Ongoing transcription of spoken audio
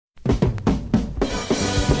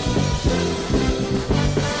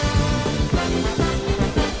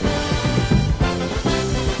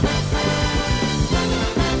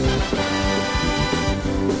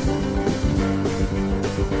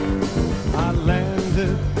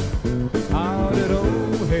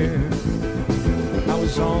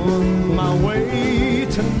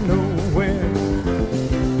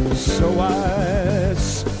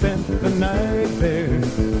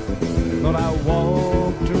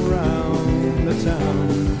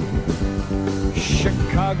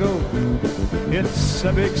Chicago, it's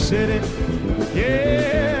a big city.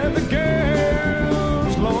 Yeah, the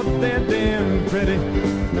girls, Lord, they're damn pretty.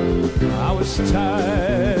 I was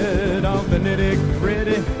tired of the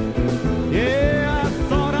nitty-gritty. Yeah, I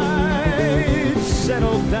thought I'd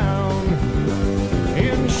settle down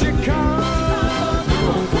in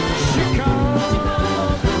Chicago,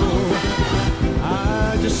 Chicago.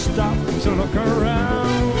 I just stopped to look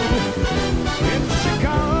around in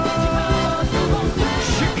Chicago,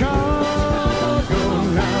 Chicago.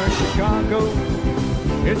 Now Chicago,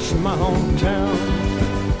 it's my hometown.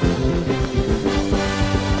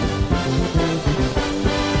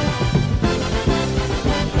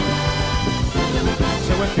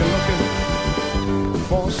 If you're looking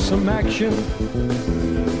for some action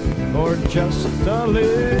or just a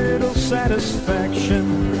little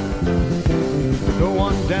satisfaction, go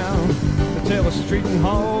on down to Taylor Street in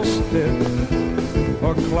Halstead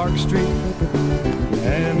or Clark Street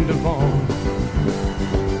and Devon.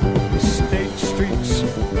 State streets,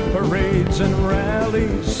 parades and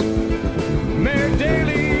rallies, Mayor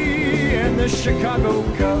Daley and the Chicago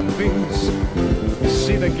Cubbies.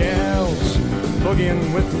 See the gals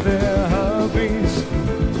boogieing with their hubbies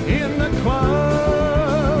in the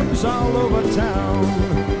clubs all over town.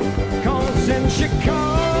 'Cause in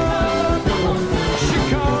Chicago,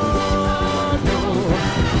 Chicago,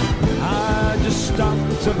 I just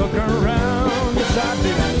stopped to look around. Yes, I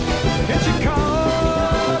did. In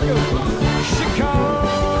Chicago,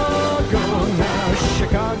 Chicago, now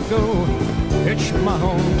Chicago, it's my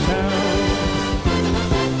hometown.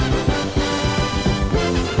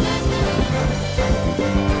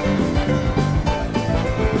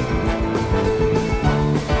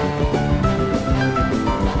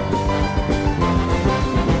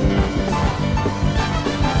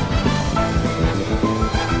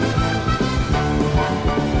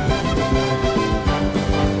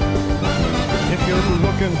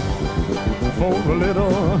 For a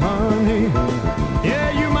little honey, yeah,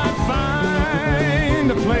 you might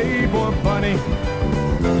find a Playboy bunny.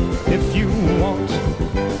 If you want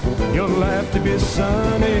your life to be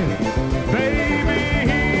sunny, baby,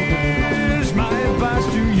 here's my advice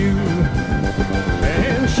to you.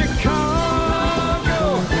 In Chicago,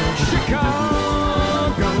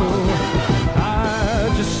 Chicago, I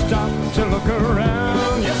just stopped to look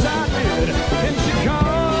around. Yes, I did. In Chicago,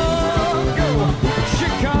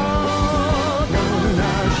 Chicago,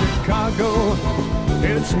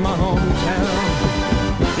 it's my hometown.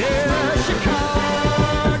 Yeah,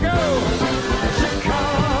 Chicago,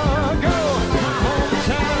 Chicago, my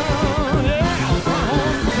hometown. Yeah, my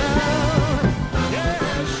hometown. Yeah,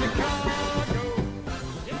 Chicago.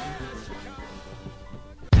 Yeah, Chicago.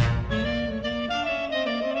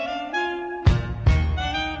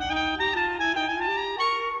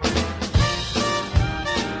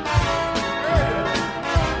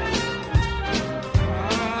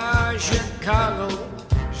 Chicago,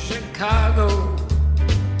 Chicago,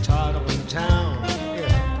 toddling town, yeah.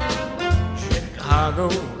 Chicago,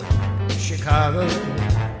 Chicago,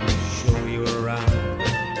 show you around.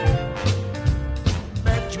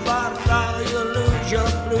 Bet you $1 you'll lose your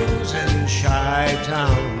blues in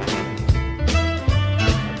Chi-Town. A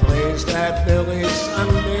place that Billy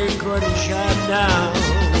Sunday couldn't shut down.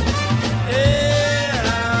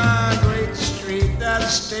 Yeah, great street, that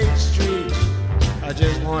State Street. I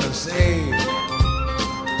just want to say,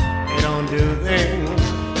 they don't do things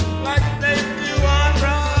like they do on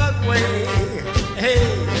Broadway. Hey,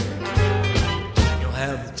 you'll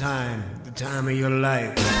have the time of your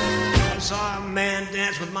life. I saw a man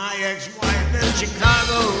dance with my ex-wife in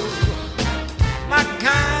Chicago, my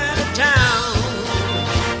kind of town.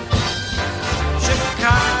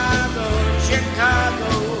 Chicago, Chicago,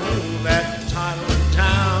 that toddling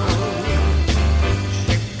town.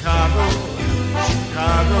 Chicago,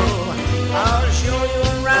 Chicago, I'll show you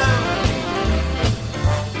around.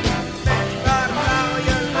 Bet you $1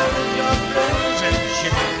 you'll lose your blues in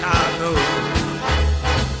Chicago,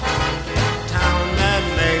 town that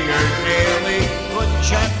Mayor Daley couldn't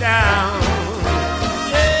shut down.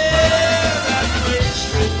 Yeah, that big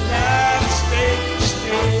street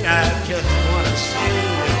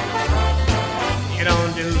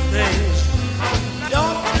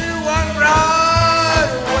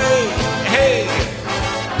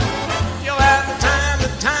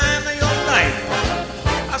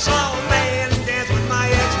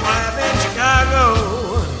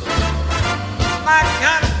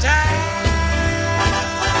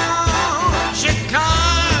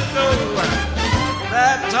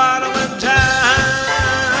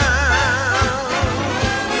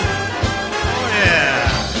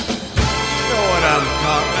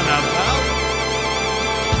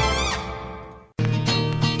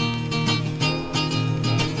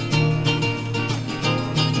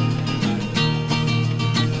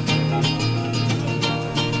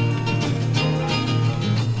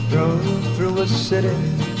Drove through a city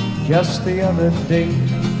just the other day,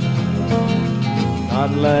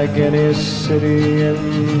 not like any city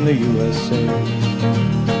in the USA.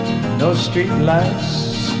 No street lights,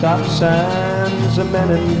 stop signs, of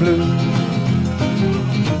men in blue,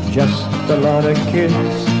 just a lot of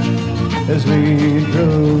kids as we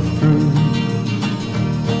drove through.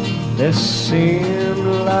 This seemed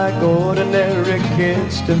like ordinary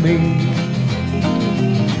kids to me.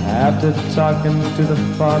 After talking to the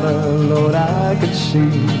Father, Lord, I could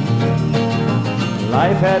see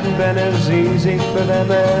life hadn't been as easy for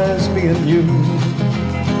them as me and you.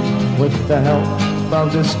 With the help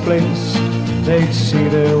of this place, they'd see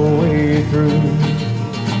their way through.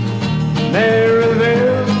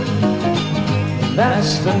 Maryville,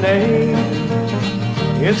 that's the name.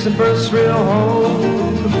 It's the first real home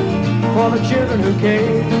for the children who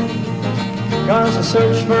came. 'Cause the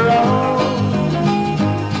search for all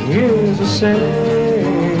is the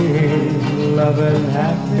same. Love and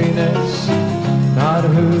happiness, not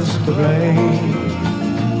who's to blame.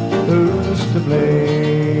 Who's to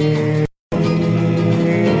blame?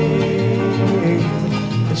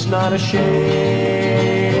 It's not a shame.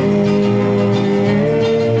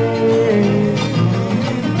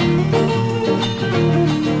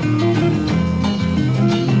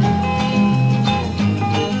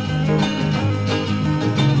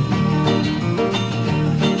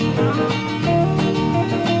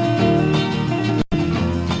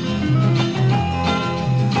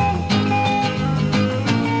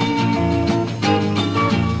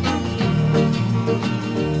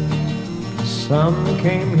 Some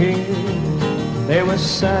came here, they were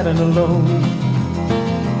sad and alone.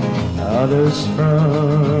 Others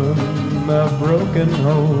from a broken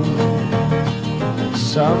home.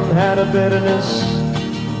 Some had a bitterness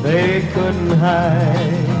they couldn't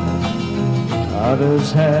hide.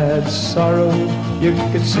 Others had sorrow, you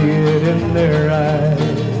could see it in their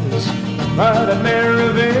eyes. But at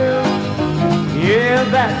Maryville, yeah,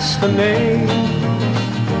 that's the name.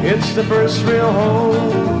 It's the first real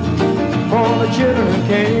home for the children who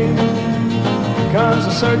came. 'Cause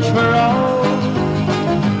the search for all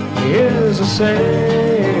is the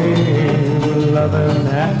same. Love and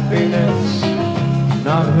happiness,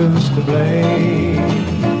 not who's to blame.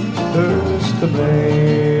 Who's to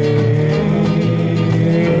blame?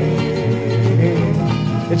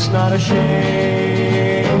 It's not a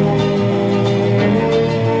shame.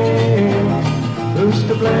 Who's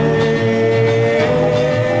to blame?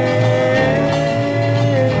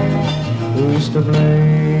 Who's to blame?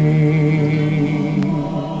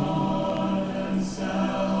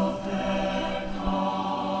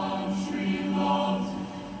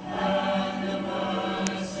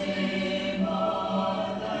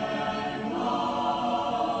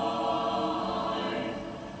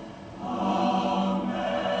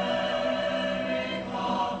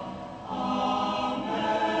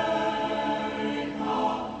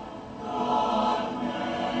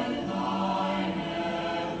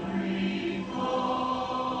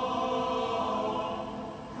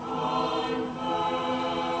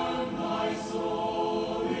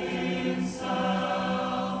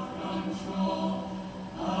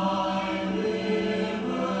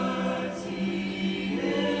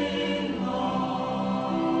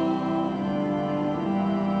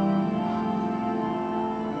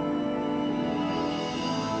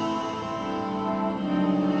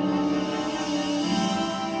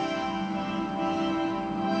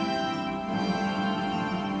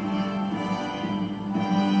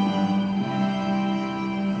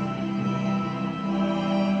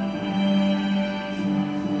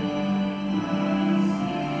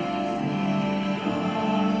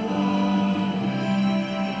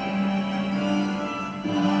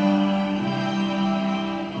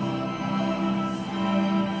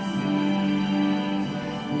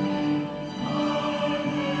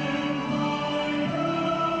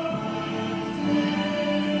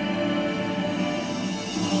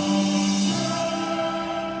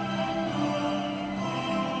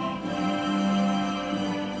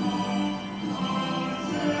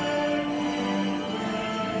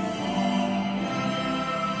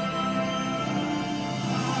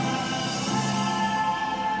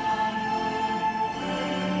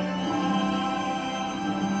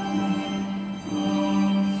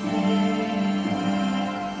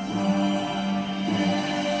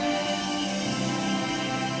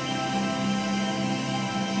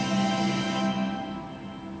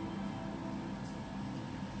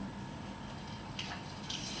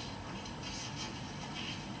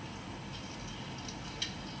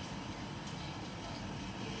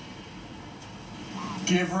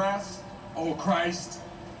 Give rest, O Christ,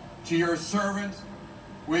 to your servant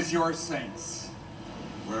with your saints.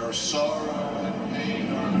 Where sorrow and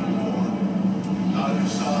pain are no more, neither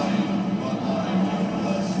sighing but life and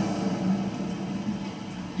blessing.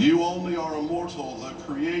 You only are immortal, the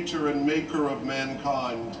creator and maker of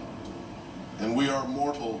mankind, and we are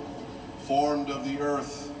mortal, formed of the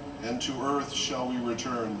earth, and to earth shall we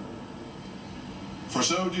return. For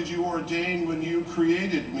so did you ordain when you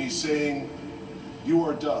created me, saying, you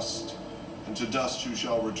are dust, and to dust you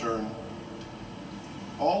shall return.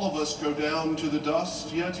 All of us go down to the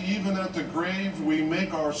dust, yet even at the grave we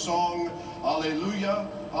make our song, Alleluia,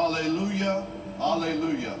 Alleluia,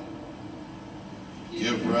 Alleluia.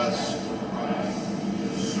 Give rest for Christ,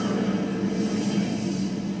 your servant, your sins.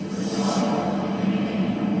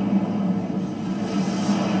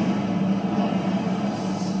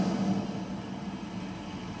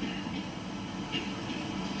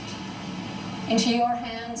 Into your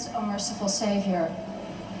hands, O merciful Savior,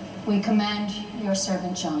 we commend your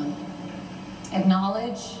servant John.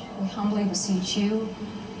 Acknowledge, we humbly beseech you,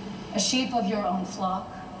 a sheep of your own flock,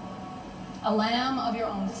 a lamb of your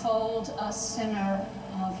own fold, a sinner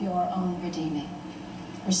of your own redeeming.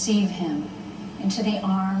 Receive him into the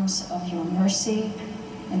arms of your mercy,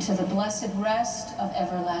 into the blessed rest of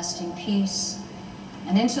everlasting peace,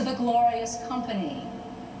 and into the glorious company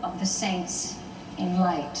of the saints in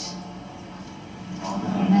light.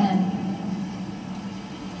 Amen.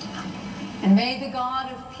 And may the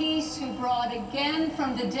God of peace, who brought again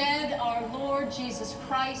from the dead our Lord Jesus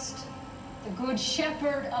Christ, the good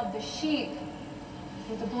shepherd of the sheep,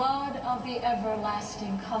 through the blood of the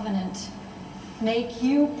everlasting covenant, make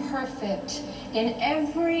you perfect in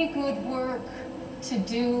every good work to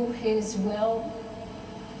do his will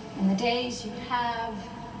in the days you have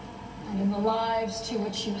and in the lives to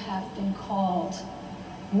which you have been called,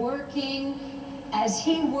 working as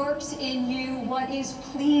he works in you what is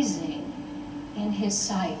pleasing in his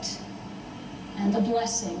sight. And the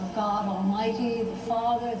blessing of God Almighty, the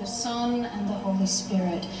Father, the Son, and the Holy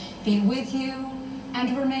Spirit be with you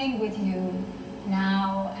and remain with you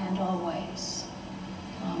now and always.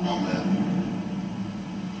 Amen. Amen.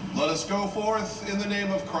 Let us go forth in the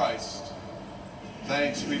name of Christ.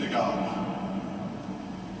 Thanks be to God.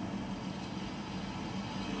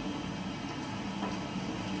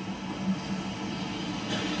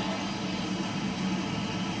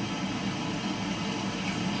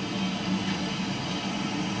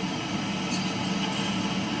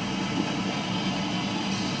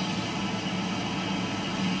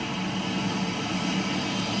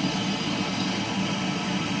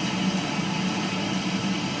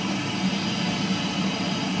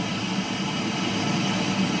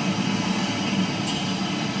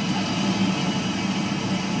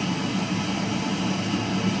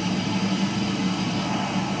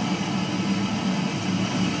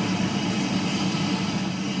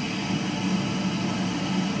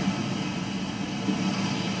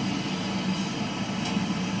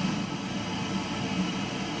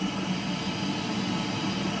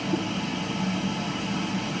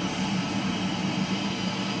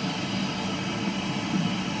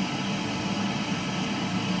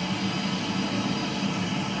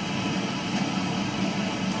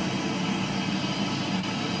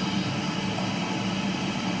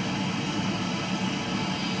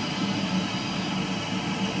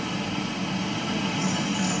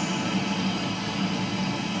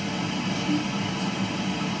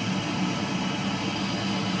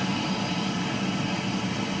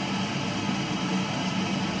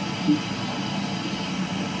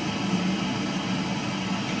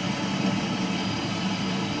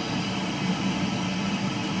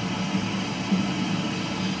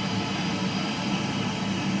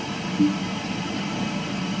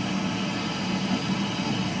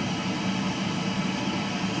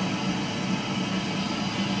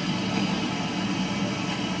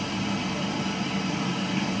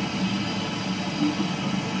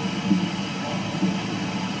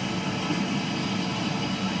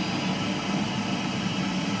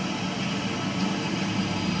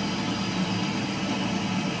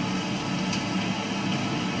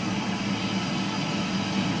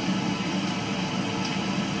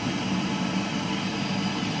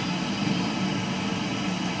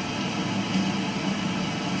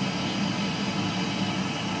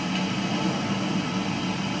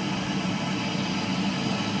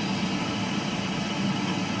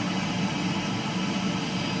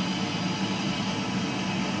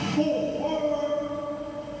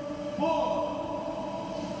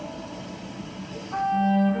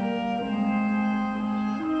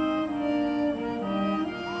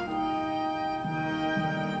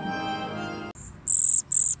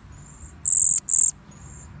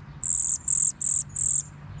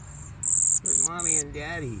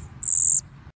 granddaddy.